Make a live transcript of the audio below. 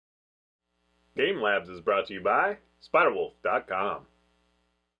Game Labs is brought to you by SpiderWolf.com.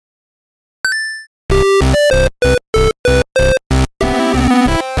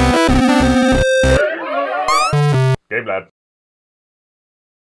 Game Lab.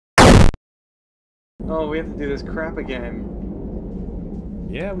 Oh, we have to do this crap again.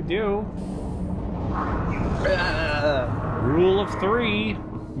 Yeah, we do. Rule of 3,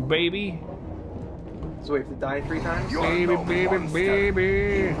 baby. So we have to die 3 times? Baby, baby,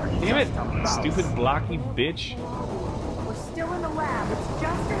 baby. Damn it, stupid blocky bitch. We're still in the lab. It's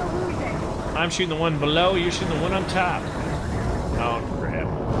just an illusion. I'm shooting the one below, you're shooting the one on top. Oh, crap.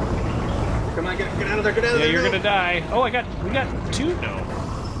 Come on, get out of there, get out of there. Yeah, you're gonna die. Oh, we got 2? No.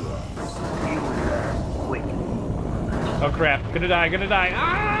 Oh, crap. Gonna die.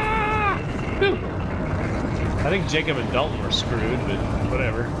 Ah! Whew. I think Jacob and Dalton were screwed, but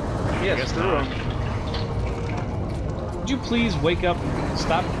whatever. Yeah, I guess screw not. 'em. Would you please wake up,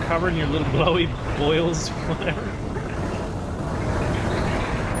 stop covering your little blowy boils, whatever?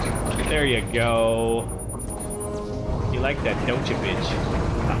 There you go. You like that, don't you, bitch?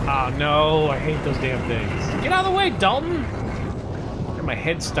 Oh, no, I hate those damn things. Get out of the way, Dalton! Got my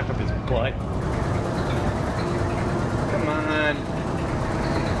head stuck up his butt. Come on.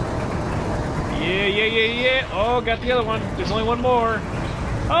 Yeah. Oh, got the other one. There's only one more.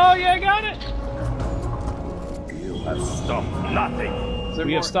 Oh, yeah, I got it! Stop nothing.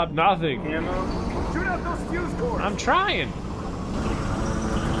 We have stopped nothing. Ammo? Shoot out those fuse cords. I'm trying.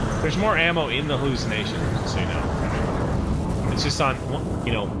 There's more ammo in the hallucination, so you know. It's just on,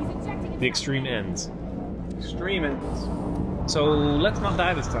 you know, the extreme ends. Extreme ends. So let's not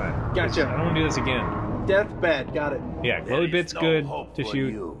die this time. Gotcha. I don't want to do this again. Deathbed, got it. Yeah, glowy bit's good to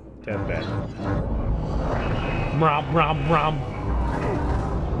shoot. Deathbed.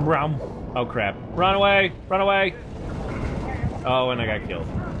 Rom. Oh crap. Run away! Oh, and I got killed.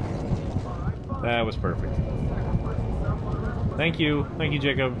 That was perfect. Thank you,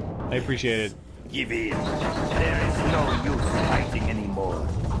 Jacob. I appreciate it. Give in. There is no use fighting anymore.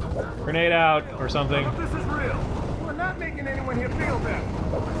 Grenade out, or something. This is real. We're not making anyone here feel bad.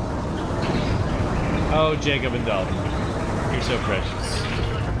 Oh, Jacob and Dalton. You're so precious.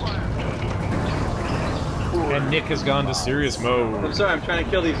 And Nick has gone to serious mode. I'm sorry, I'm trying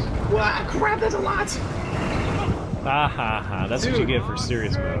to kill these. Wow, crap, that's a lot! Ha ha ha, that's what you get for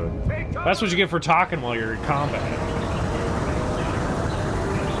serious mode. That's what you get for talking while you're in combat.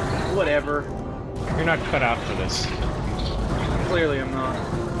 Whatever. You're not cut out for this. Clearly I'm not.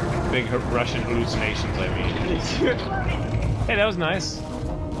 Big Russian hallucinations, I mean. Hey, that was nice.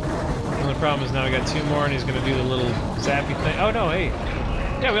 The only problem is now we got 2 more and he's gonna do the little zappy thing. Oh no, hey.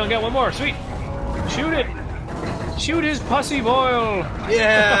 Yeah, we only got 1 more, sweet. Shoot it! Shoot his pussy boil!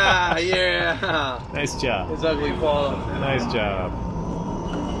 Yeah! Nice job. His ugly fall. Nice job.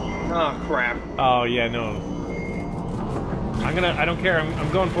 Oh, crap. Oh yeah, no. I don't care,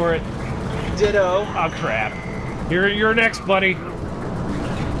 I'm going for it. Ditto. Oh crap. You're next, buddy.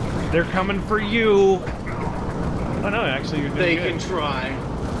 They're coming for you. Oh no, actually you're doing They good. can try.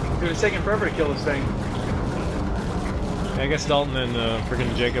 Dude, it's taking forever to kill this thing. I guess Dalton and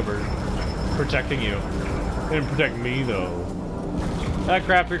freaking Jacob are protecting you. They didn't protect me though. Ah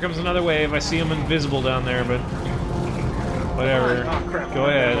crap, here comes another wave. I see them invisible down there, but whatever. Oh, crap. Go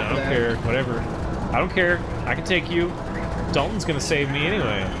ahead, I don't care. Whatever. I don't care. I can take you. Dalton's gonna save me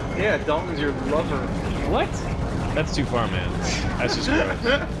anyway. Yeah, Dalton's your lover. What? That's too far, man. That's just gross.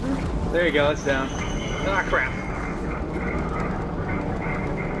 There you go, it's down. Ah, crap.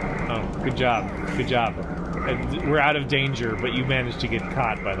 Oh, good job. Good job. We're out of danger, but you managed to get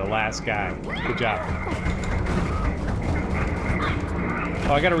caught by the last guy. Good job.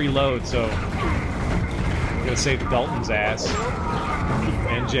 Oh, I gotta reload, so I'm gonna save Dalton's ass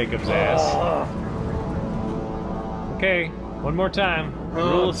and Jacob's ass. Okay, one more time.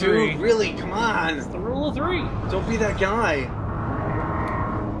 Rule of 3. Dude, really? Come on. It's the rule of 3. Don't be that guy.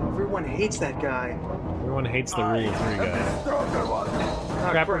 Everyone hates that guy. Everyone hates the rule of 3 guy.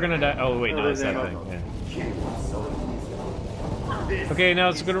 Crap, we're gonna die. Oh wait, no, it's that thing. Yeah. Okay, now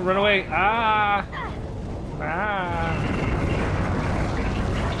it's gonna run away. Ah! Ah!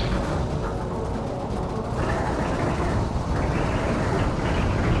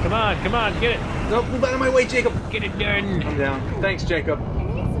 Come on, get it! Nope, move out of my way, Jacob. Get it done! I'm down. Thanks, Jacob.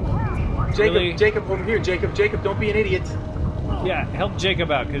 Jacob, Really? Jacob, over here, Jacob. Jacob, don't be an idiot. Yeah, help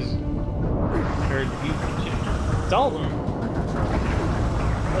Jacob out, cause... Or you... Dalton!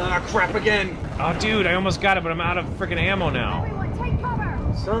 Ah, crap again. Oh, dude, I almost got it, but I'm out of freaking ammo now. Everyone, take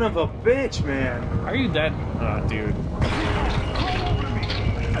cover! Son of a bitch, man. Are you that... Oh, dude.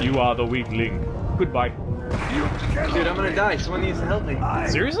 You are the weakling. Goodbye. Dude, I'm gonna die. Someone needs to help me.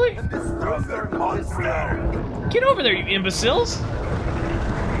 Seriously? Get over there, you imbeciles!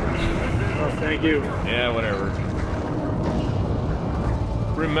 Oh, thank you. Yeah, whatever.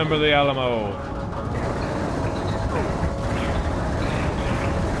 Remember the Alamo.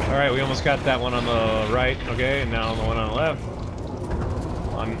 Alright, we almost got that one on the right, okay, and now the one on the left.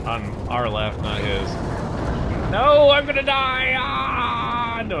 On our left, not his. No, I'm gonna die!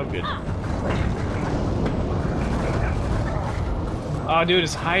 Ah! No, I'm good. Oh, dude,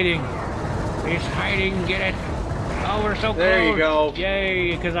 it's hiding. It's hiding, get it. Oh, we're so close. There you go.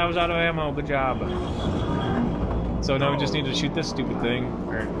 Yay, because I was out of ammo. Good job. So now we just need to shoot this stupid thing.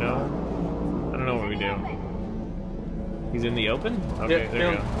 Or no? I don't know what we do. He's in the open? Okay, Yep,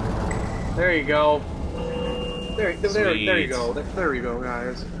 there you yep. go. There you go. There you Sweet. go. There you go,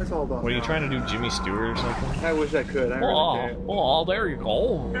 guys. That's all done. What are you now. trying to do, Jimmy Stewart or something? I wish I could. I really did. Oh, there you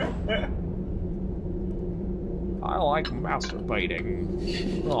go. I like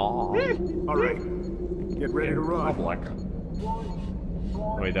masturbating. Oh. All right, get ready to run. Public.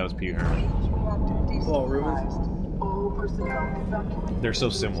 Oh, wait, that was Pete Herman. Hello, Rubens. They're so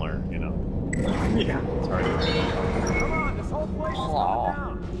similar, you know. Yeah. It's hard to Come on, this whole place is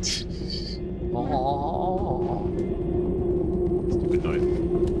going down. Stupid noise.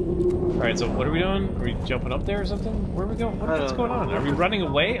 Alright, so what are we doing? Are we jumping up there or something? Where are we going? What's going on? Are we running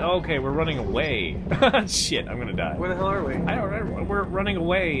away? Oh, okay, we're running away. Shit, I'm gonna die. Where the hell are we? I don't know. We're running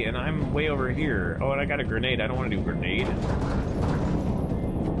away, and I'm way over here. Oh, and I got a grenade. I don't want to do grenade.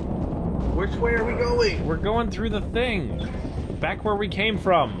 Which way are we going? We're going through the thing. Back where we came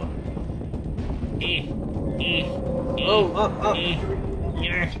from. Oh, up.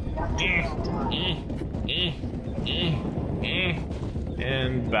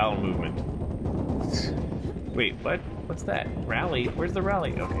 And bowel movement. Wait, what? What's that? Rally? Where's the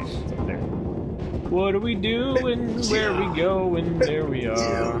rally? Okay, it's up there. What are we doing? Where are we going? There we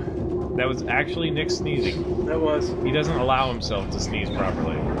are. That was actually Nick sneezing. That was. He doesn't allow himself to sneeze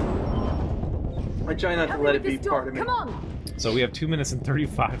properly. I try not to let it be part of me. Come on. So we have 2 minutes and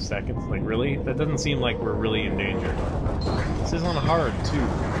 35 seconds. Like, really? That doesn't seem like we're really in danger. This is on hard, too.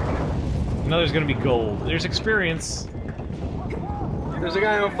 I know there's gonna be gold. There's experience. There's a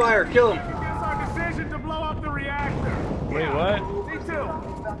guy on fire. Kill him. It's our decision to blow up the reactor. Wait, what? Me too.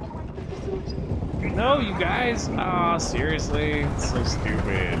 No, you guys. Ah, seriously? It's so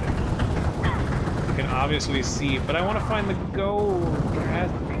stupid. You can obviously see, but I want to find the gold. There has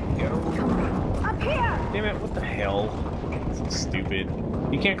to be gold. Up here. Damn it, what the hell? So stupid.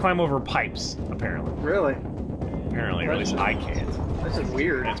 You can't climb over pipes, apparently. Really? Apparently, or at least I can't. This is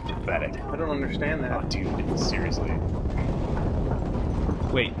weird. That's pathetic. I don't understand Oh, that. dude, seriously.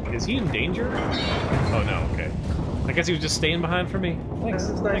 Wait, is he in danger? Oh, no, okay. I guess he was just staying behind for me. Thanks.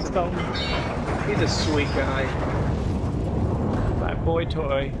 That's nice. Thanks, Dalton. He's a sweet guy. My boy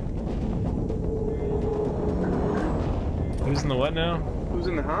toy. Who's in the what now? Who's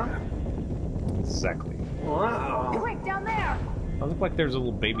in the huh? Exactly. Wow. Quick, down there. I look like there's a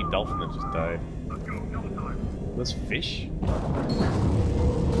little baby dolphin that just died. Those fish?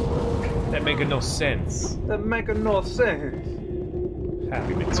 That make no sense. That make no sense.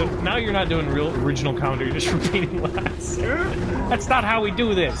 Happy man. So now you're not doing real original commentary, you're just repeating lines. That's not how we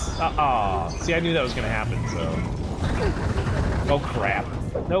do this. See, I knew that was gonna happen, so. Oh crap.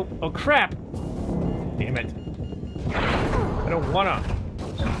 Nope. Oh crap! Damn it. I don't wanna.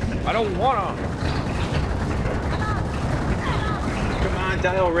 I don't wanna. Come on,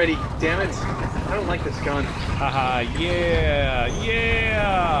 die already. Damn it. I don't like this gun. Haha, yeah,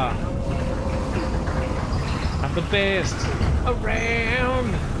 yeah! I'm the best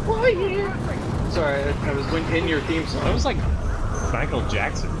around. Oh, yeah. Sorry, I was in your theme That song. was like Michael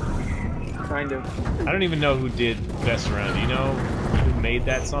Jackson. Kind of. I don't even know who did Best Around. Do you know who made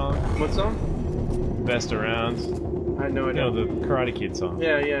that song? What song? Best Around. I had no You idea. know, the Karate Kid song.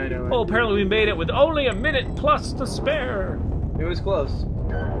 Yeah, I know. Oh, apparently we made it with only a minute plus to spare. It was close.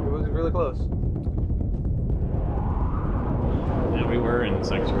 It was really close. Yeah, we were in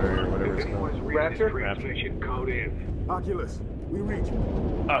Sanctuary or whatever it's called. Rapture? Rapture. Oculus, we reach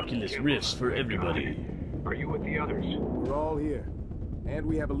you. Oculus Rifts for everybody. Are you with the others? We're all here. And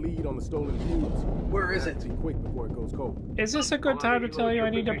we have a lead on the stolen fuse. Where is it? Be quick before it goes cold. Is this a good time to tell you I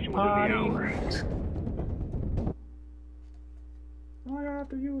need to potty? I have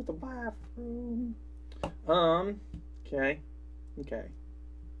to use the bathroom. Okay.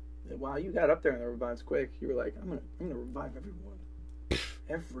 Wow, you got up there and the revives quick. You were like, I'm gonna revive everyone.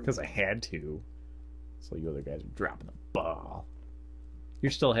 Because I had to. So you other guys are dropping the ball.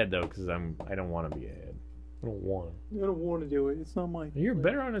 You're still ahead though, because I don't want to be ahead. I don't want. I don't want to do it. It's not my. You're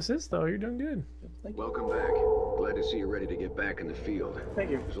better on assist though. You're doing good. Thank you. Welcome back. Glad to see you're ready to get back in the field.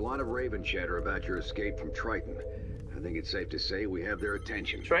 Thank you. There's a lot of Raven chatter about your escape from Triton. I think it's safe to say we have their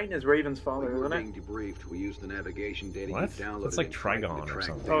attention. Triton is Raven's While father, you were isn't being it? debriefed, we used the navigation data What? you downloaded. That's like in Triton Trigon to or track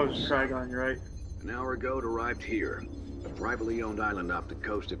something. Oh, things. it's Trigon. You're right. An hour ago, it arrived here, a privately owned island off the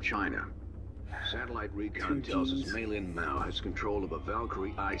coast of China. Satellite recon tells us Malin Mao has control of a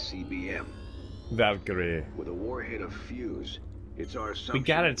Valkyrie ICBM. Valkyrie. With a warhead of fuse, it's our We assumption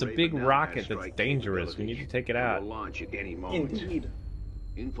got it. It's a Raven big now rocket has that's strike dangerous. We need to take it capability out. and will launch at any moment. Indeed.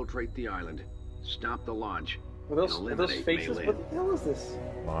 Infiltrate the island, stop the launch, Are those, and are those eliminate faces? Malin. What the hell is this?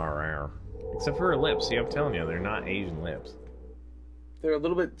 Except for her lips. See, I'm telling you, they're not Asian lips. They're a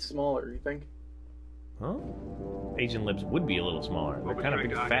little bit smaller, you think? Huh? Asian lips would be a little smaller. They're kind of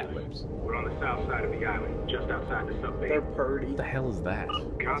big fat lips. We're on the south side of the island, just outside the sub They're base. purdy. What the hell is that?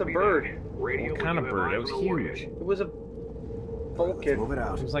 It's a bird. What kind of bird? It was huge. It was a Vulcan. Move it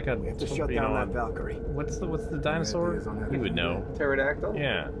out. It was like a, We have to shut you down know, that Valkyrie. what's the dinosaur? ideas on how to You would do know. Pterodactyl?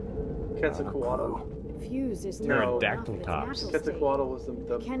 Yeah. Quetzalcoatl. Fuse is No. Pterodactyl tops. Natural state. Quetzalcoatl was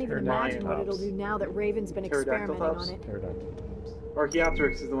the I can't even Mayan. imagine what it'll do now that Raven's been Pterodactyl experimenting tops? on it. Pterodactyl tops.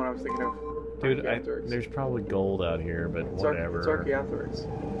 Archaeopteryx is the one I was thinking of. Dude, Archaeopteryx. there's probably gold out here, but It's whatever. Archaeopteryx.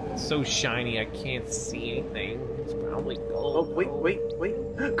 It's so shiny, I can't see anything. It's probably Oh, gold. wait.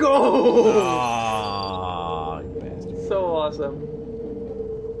 Go! Ah, you bastard. So awesome.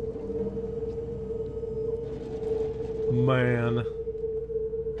 Man.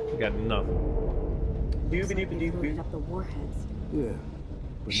 I got nothing. Loading up the warheads. Yeah.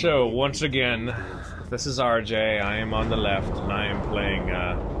 So, once again, this is RJ. I am on the left, and I am playing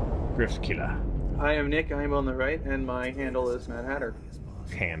Grift Killer. I am Nick, I am on the right, and my handle is Mad Hatter.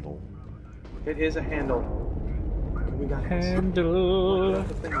 Handle. It is a handle. We got this. Handle. Got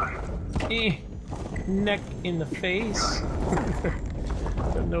the thing. Neck in the face.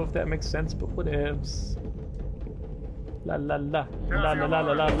 Don't know if that makes sense, but whatevs. La la la. La la la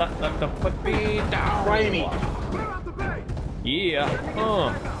la la la. Let the foot be down. Try me. Yeah.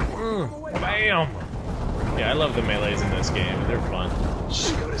 Bam. Yeah, I love the melees in this game. They're fun.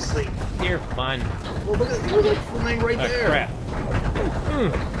 Shh, go to sleep. They're fun. Well, look at you're like flying right there. Crap.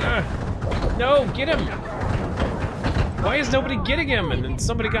 No, get him. Why is nobody getting him? And then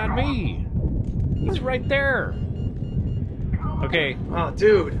somebody got me. He's right there. Okay, Oh,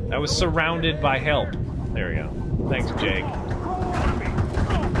 dude. I was surrounded by help. There we go. Thanks, Jake.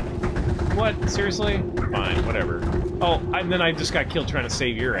 What? Seriously? Fine, whatever. Oh, and then I just got killed trying to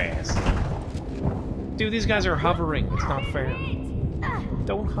save your ass. Dude, these guys are hovering. It's not fair.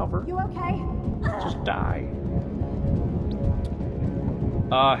 Don't hover. You okay? Just die.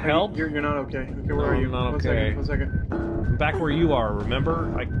 Help? You're not okay. Okay, where No, are you? I'm not One okay. second. I'm back where you are,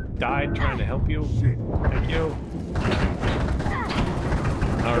 remember? I died trying to help you. Thank you.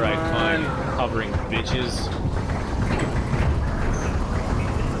 Alright, fine. Hovering bitches.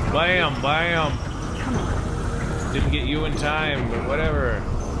 Bam, bam. Didn't get you in time, but whatever.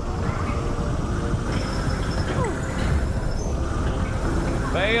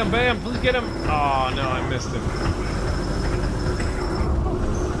 Bam, bam, please get him. Oh, no, I missed him.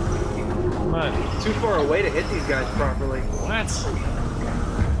 Come on. Too far away to hit these guys properly.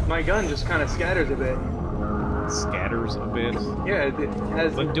 What? My gun just kind of scatters a bit. Scatters a bit. Yeah, it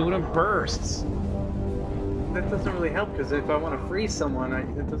has. But do it in bursts. That doesn't really help because if I want to freeze someone,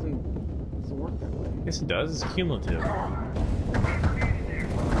 it doesn't work that way. Yes, it does. It's cumulative. Crap,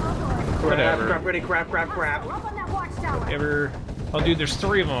 Whatever. crap, ready, crap. Up on that watchtower. Ever. Oh, dude, there's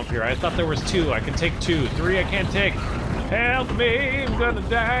 3 of them up here. I thought there was 2. I can take 2. 3 I can't take. Help me! I'm gonna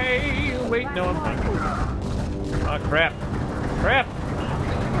die. Wait, no, I'm fine. Oh, crap. Crap!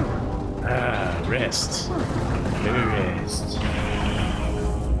 Ah, rest. Maybe rest.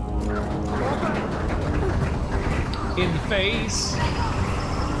 In the face.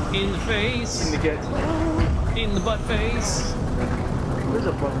 In the face. In the get. In the butt face. Where's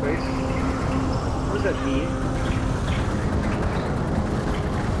a butt face? What does that mean?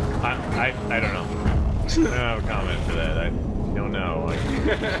 I don't know. I don't have a comment for that. I don't know.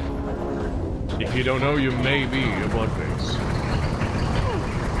 If you don't know, you may be a butt face.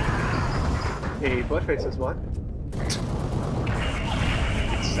 A butt face is what?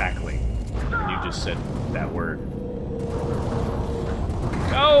 Exactly. You just said that word.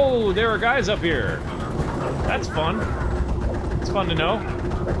 Oh, there are guys up here. That's fun. It's fun to know.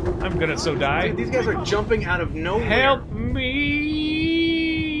 I'm gonna so die. Dude, these guys are jumping out of nowhere. Help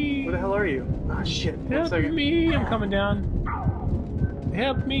me! Where the hell are you? Oh shit. One Help second. me! I'm coming down.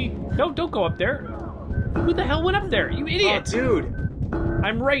 Help me! Don't go up there. Who the hell went up there? You Oh, idiot! dude.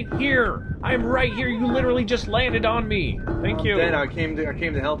 I'm right here. I'm right here. You literally just landed on me. Thank you. Then I came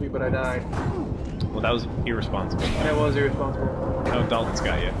to help you, but I died. Well, that was irresponsible. That was irresponsible. No, Dalton's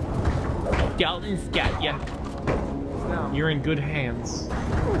got you. Dalton's got you. You're in good hands.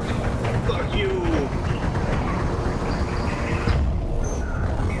 Fuck you.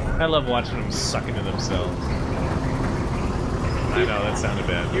 I love watching them suck into themselves. I know that sounded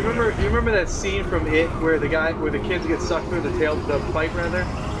bad. You remember that scene from It where the kids get sucked through the pipe rather?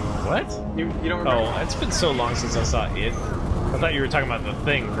 What? You don't remember? Oh, it's been so long since I saw It. I thought you were talking about the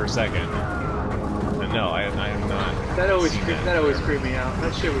Thing for a second. And no, I am not. That always creeped me out.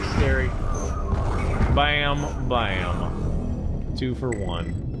 That shit was scary. Bam, bam. 2 for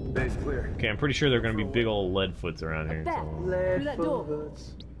 1. Base clear. Okay, I'm pretty sure there are going to be big old lead foots around here. So.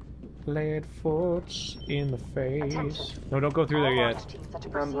 Lead foots in the face. No, don't go through there yet.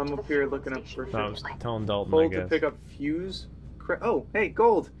 I'm up here looking up for shit. No, I was telling Dalton, Hold I guess. to pick up fuse. Oh, hey,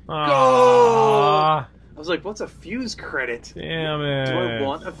 gold. Aww. Gold! I was like, what's a fuse credit? Damn it. Do I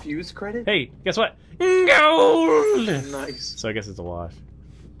want a fuse credit? Hey, guess what? Gold! Nice. So I guess it's a wash.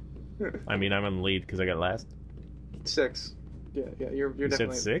 I mean, I'm in the lead because I got last. 6. Yeah, you're You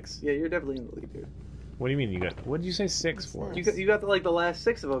definitely. said 6? Yeah, you're definitely in the lead, dude. What do you mean you got? What did you say 6 for? You got like the last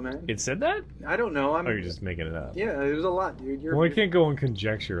 6 of them, man. It said that? I don't know. Oh, you're just making it up. Yeah, there's a lot, dude. Well, I can't go on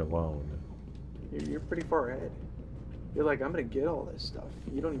conjecture alone. You're pretty far ahead. You're like, I'm gonna get all this stuff.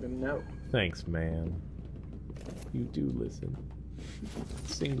 You don't even know. Thanks, man. You do listen.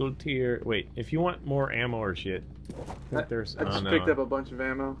 Single tier. Wait, if you want more ammo or shit, I think there's. I just picked up a bunch of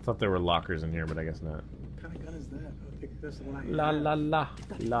ammo. I thought there were lockers in here, but I guess not. What kind of gun is that? I think this one. La la la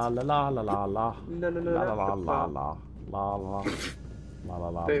la la la la la la La la la la la la la la la la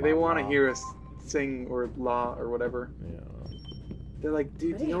la. They want to hear us sing or la or whatever. Yeah. They're like,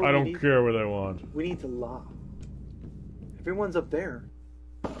 dude, you know what I we don't need? care what I want. We need to la. Everyone's up there.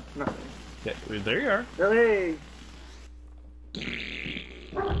 No. Yeah, there you are. Hey.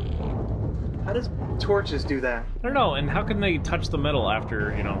 How does torches do that? I don't know, and how can they touch the metal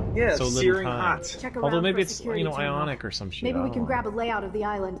after, you know, Yeah, so little searing time? hot. Check around Although maybe for it's, security terminal. ionic or some shit. Maybe I we don't can know. grab a layout of the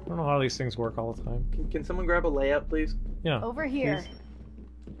island. I don't know how these things work all the time. Can someone grab a layout, please? Yeah. Over here.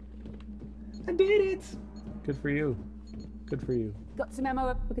 I did it. Good for you. Good for you. Got some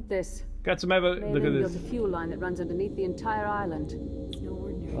ammo. Look at this. Got some ammo. Look at Malin built this. a fuel line that runs underneath the entire island. It's no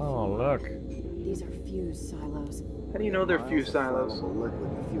ordinary Oh, fuel. look. These are fuse silos. How do you know they're fuse silos? Liquid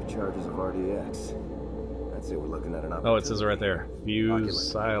and a few charges of RDX. I'd say we're looking at an Oh, it says it right there.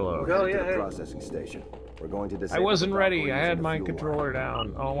 Fuse silo. Oh, to yeah, the yeah. processing station. We're going to I disable wasn't the ready. Valkyries I had and the my fuel controller line.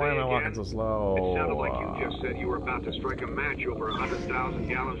 down. Oh, why am I walking so slow? It sounded like you just said you were about to strike a match over 100,000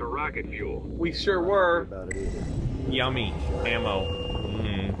 gallons of rocket fuel. We sure were. About it either. Yummy. Ammo.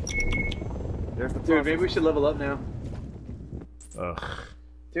 Mm. There's the Dude, maybe we should level up now. Ugh.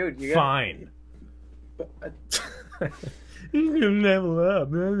 Dude, you got. Fine. You can level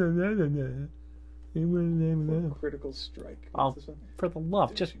up. You will level up. Critical strike. Oh, What's this one? for the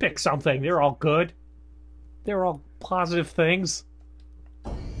love, just pick something. They're all good. They're all positive things.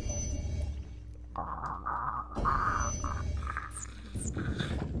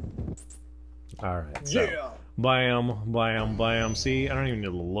 Alright, so. Yeah. Bam, bam, bam. See, I don't even need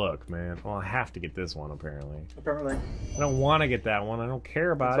to look, man. Well, I have to get this one, apparently. Apparently. I don't want to get that one. I don't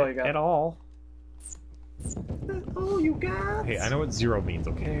care about That's all it you got. at all. Oh, you got. Hey, I know what 0 means,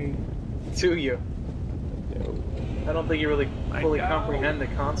 okay? To you. I don't think you really fully know. comprehend the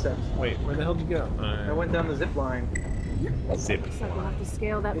concept. Wait, where the hell did you go? I went down the zip line. Zip. Looks like we'll have to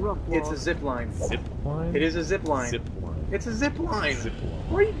scale that rock wall. It's a zip line. Zip line? It is a zip line. Zip line. It's a zip line. Zip line.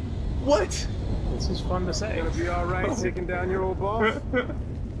 What? What? This is fun to say. Gonna be all right taking down your old boss?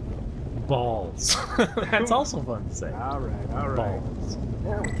 Balls. That's also fun to say. All right. Balls.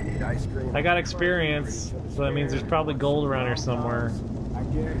 Now we can eat ice cream. I got experience, so that means there's probably gold around here somewhere. I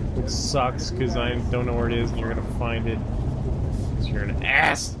get it. Which sucks, because I don't know where it is, and you're gonna find it. 'Cause you're an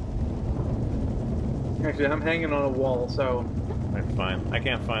ass! Actually, I'm hanging on a wall, so. I'm fine. I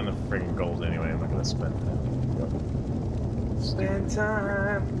can't find the friggin' gold anyway. I'm not gonna spend that. Spend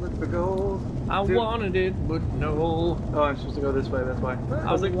time, look for gold. I Dude. wanted it, but no. Oh, I'm supposed to go this way, that's why.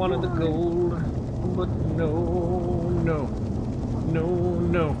 I wanted the gold, but no.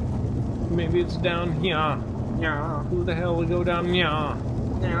 Maybe it's down here. Yeah. Who the hell would go down here? Yeah.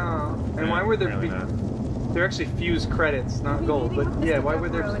 And why were there Apparently not. they're actually fuse credits, not gold, but yeah, why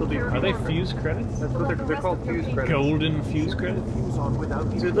would there still be Are they fuse credits? That's what they're called, fuse credits. Golden fuse credits?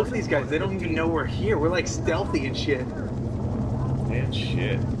 Dude, look at these guys, they don't even know we're here. We're like stealthy and shit. And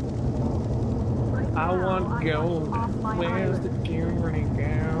shit. I want gold. Where's the gold?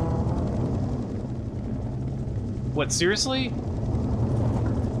 What, seriously?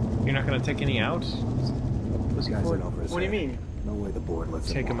 You're not gonna take any out? Pussy Guys boy. in over his What do you head. mean? No way the board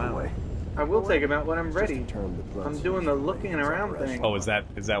lets Take him walk out. away. I will take him out when I'm ready. Just a term that runs I'm doing the through looking Japanese around operation. thing. Oh, is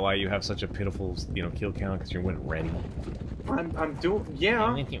that why you have such a pitiful, you know, kill count? Because you weren't ready. I'm doing.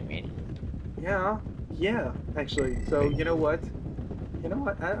 Yeah. Yeah. Actually, so you know what? You know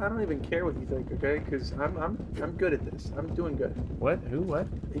what? I don't even care what you think, okay? Because I'm good at this. I'm doing good. What? Who? What?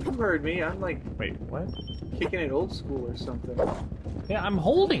 You heard me. I'm like Wait, what? kicking it old school or something. What Yeah, I'm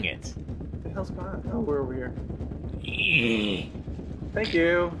holding it. the hell's going on? Oh, we're over here. Thank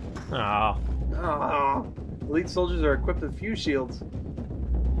you. Oh, Oh, elite soldiers are equipped with fuse shields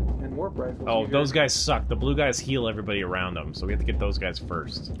and warp rifles. oh, You those heard? guys suck. The blue guys heal everybody around them, so we have to get those guys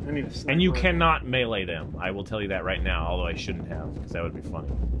first. I need a sniper. And you cannot melee them. I will tell you that right now, although I shouldn't have, because that would be funny.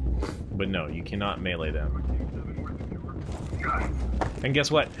 But no, you cannot melee them. And guess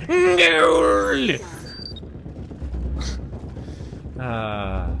what?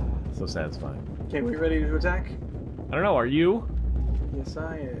 So satisfying. Okay, we ready to attack? I don't know, are you? Yes,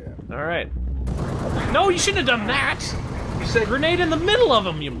 I am. Alright. No, you shouldn't have done that! You said Grenade in the middle of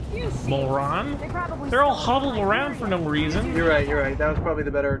them, you moron! They probably They're all stole huddled my around for no reason. you're right. You're right. That was probably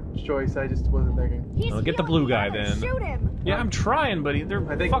the better choice. I just wasn't thinking. He's Well, get the healing blue guy others. then. Shoot him. Yeah, I'm trying, but they're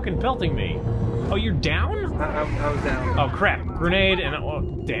I think- fucking pelting me. Oh, you're down? I was down. Oh crap! Grenade and oh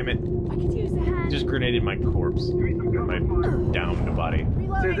damn it! I could use the hand. Just grenaded my corpse, my downed body.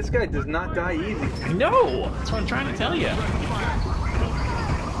 Reloading. Dude, this guy does not die easy. I know. That's what I'm trying to tell you.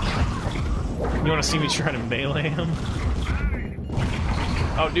 You want to see me try to melee him?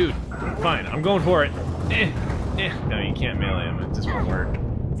 Oh, dude. Fine, I'm going for it. No, you can't melee him. It just won't work.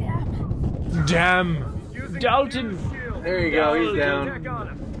 Damn. Dalton. There you go. He's down.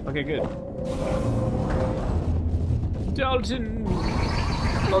 Okay, good. Dalton.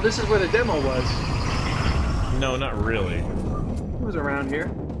 Oh, this is where the demo was. No, not really. It was around here.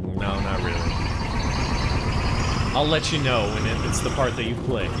 No, not really. I'll let you know when it's the part that you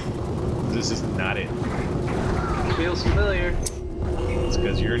play. This is not it. Feels familiar. It's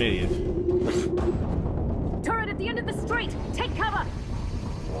because you're an idiot. Turret at the end of the street. Take cover.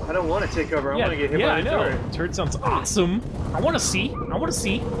 I don't want to take cover. I want to get hit yeah, by I the know. turret. Turret sounds awesome. I want to see. I want to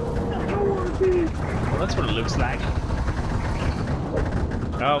see. Well, that's what it looks like.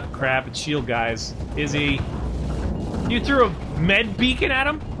 Oh crap! It's shield guys. Izzy, you threw a med beacon at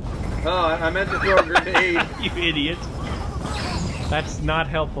him? Oh, I meant to throw a grenade. You idiot. That's not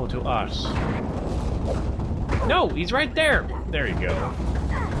helpful to us. No, he's right there. There you go.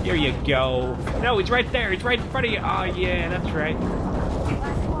 Here you go. No, he's right there. He's right in front of you. Oh yeah, that's right.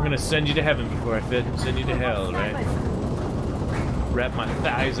 I'm gonna send you to heaven before I send you to hell, right? Wrap my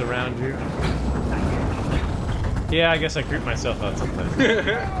thighs around you. Yeah, I guess I creep myself out sometimes.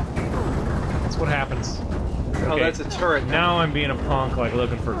 That's what happens. Oh, Okay. that's a turret. Now I'm being a punk, like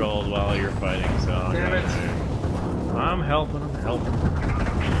looking for gold while you're fighting, so Damn it. I'm helping,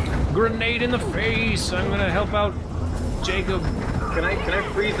 Grenade in the face! I'm gonna help out Jacob. Can I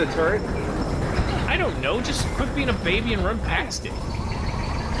freeze the turret? I don't know, just quit being a baby and run past it.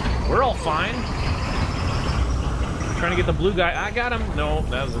 We're all fine. Trying to get the blue guy. I got him. No,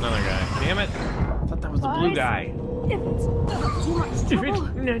 that was another guy. Damn it. I thought that was the blue guy. If it's not too much trouble.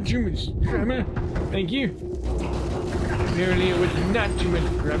 Not too much trouble. Thank you. Apparently it was not too much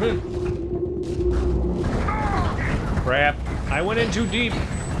trouble. Crap. I went in too deep.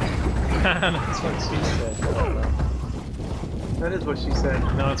 That's what she said. That is what she said.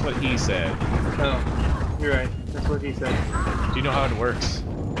 No, that's what he said. Oh, you're right. That's what he said. Do you know how it works?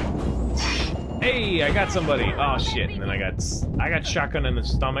 Hey, I got somebody. Oh shit! And then I got shotgun in the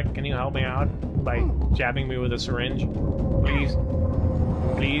stomach. Can you help me out by jabbing me with a syringe, please?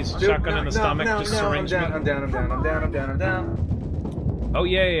 Please, Dude, shotgun in the stomach. Just syringe I'm me. down. I'm down. Oh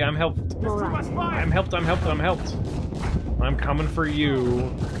yay! I'm helped. I'm helped. I'm coming for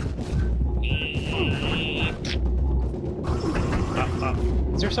you.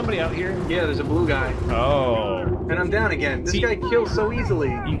 Is there somebody out here? Yeah, there's a blue guy. Oh. And I'm down again. This See- guy kills so easily.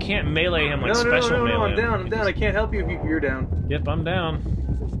 You can't melee him like No, special melee. I'm down. I can't help you if you're down. Yep, I'm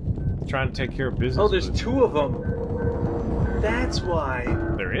down. Trying to take care of business. Oh, there's with- two of them. That's why.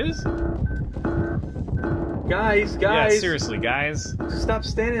 There is? Guys. Yeah, seriously, guys. Stop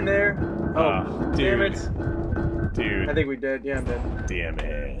standing there. Oh, damn dude. it. Dude. I think we did. Yeah, I'm dead. Damn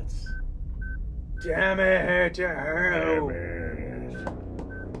it. Damn it. Damn it.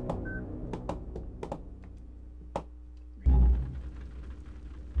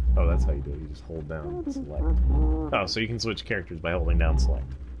 Oh, that's how you do it. You just hold down select. Oh, so you can switch characters by holding down select.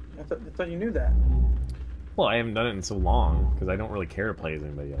 I thought you knew that. Well, I haven't done it in so long because I don't really care to play as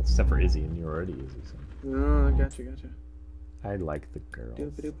anybody else except for Izzy, and you're already Izzy. So. Oh, gotcha. I like the girls.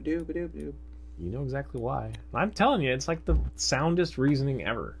 Doop-a-doop-a-doop-a-doop-a-doop. You know exactly why. I'm telling you, it's like the soundest reasoning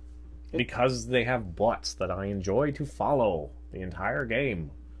ever. Because they have butts that I enjoy to follow the entire game.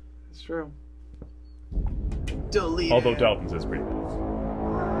 It's true. Delete Although it. Dalton's is pretty nice.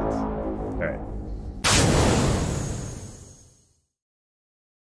 Alright.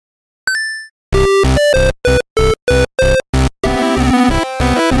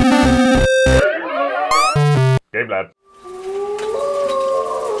 Game Lab.